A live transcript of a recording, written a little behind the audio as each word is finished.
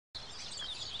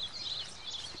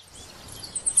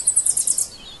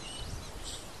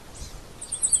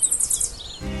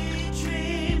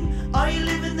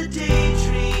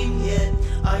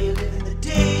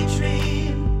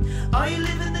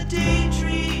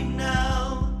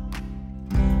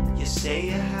say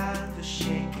you have a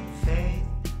shaking faith.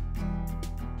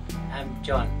 I'm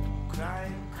John.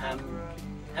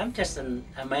 I'm just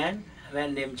a man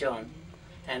named John,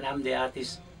 and I'm the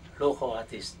artist, local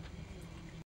artist.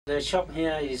 The shop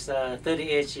here is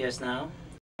 38 years now.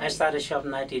 I started the shop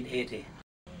in 1980.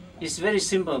 It's very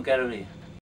simple gallery.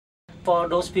 For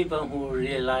those people who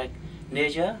really like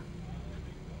nature,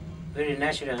 very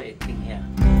natural thing here.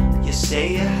 You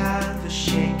say you have a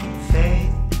shaking faith.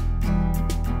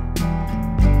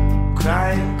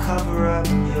 Cry and cover up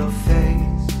your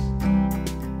face.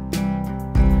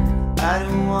 I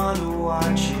don't want to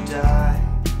watch you die.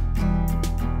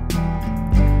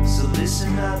 So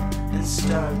listen up and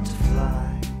start to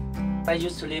fly. I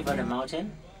used to live on a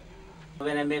mountain.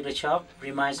 When I make the shop,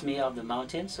 reminds me of the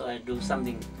mountain, so I do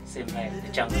something same like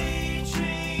the jungle.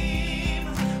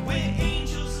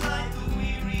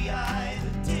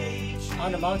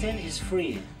 On the mountain is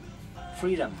free,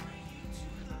 freedom.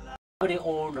 Very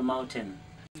old the mountain.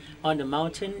 On the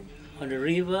mountain, on the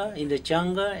river, in the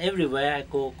jungle, everywhere I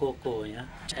go, yeah.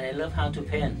 And I love how to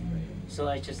paint, so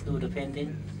I just do the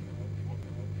painting.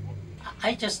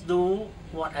 I just do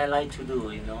what I like to do,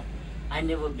 you know. I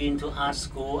never been to art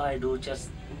school. I do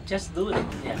just do it.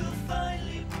 Yeah.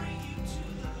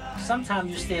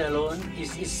 Sometimes you stay alone. It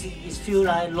feel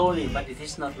like lonely, but it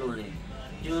is not lonely.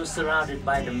 You're surrounded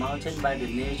by the mountain, by the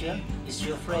nature. It's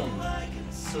your friend,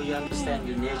 so you understand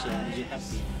the nature and you're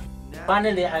happy.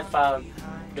 Finally, I found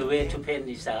the way to paint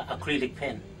is acrylic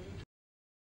pen.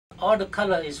 All the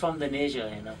color is from the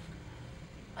nature, you know.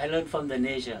 I learned from the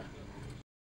nature.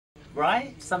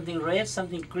 Bright, something red,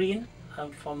 something green,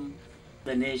 from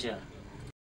the nature.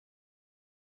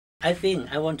 I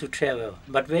think I want to travel,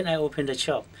 but when I open the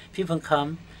shop, people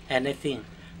come and I think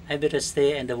I better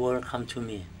stay and the world come to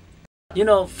me. You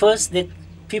know, first the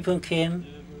people came,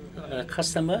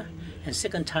 customer, and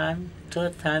second time,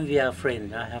 third time we are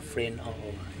friends. I have friends all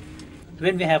over.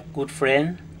 When we have good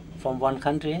friends from one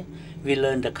country, we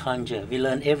learn the culture, we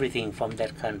learn everything from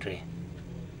that country.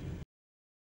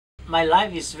 My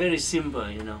life is very simple,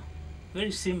 you know,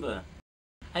 very simple.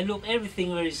 I look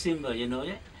everything very simple, you know.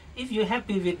 If you're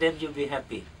happy with them, you'll be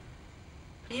happy.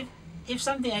 If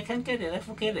something I can't get it, I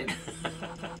forget it.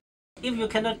 If you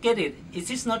cannot get it, it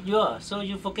is not yours, so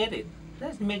you forget it.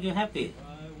 That makes you happy.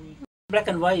 Black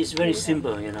and white is very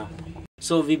simple, you know.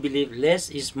 So we believe less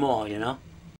is more, you know.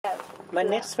 My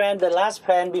next plan, the last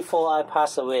plan before I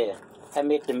pass away, I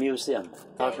make the museum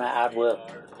of my artwork.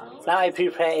 Now I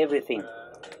prepare everything,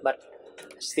 but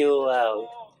still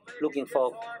looking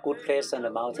for good place on the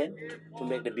mountain to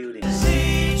make the building.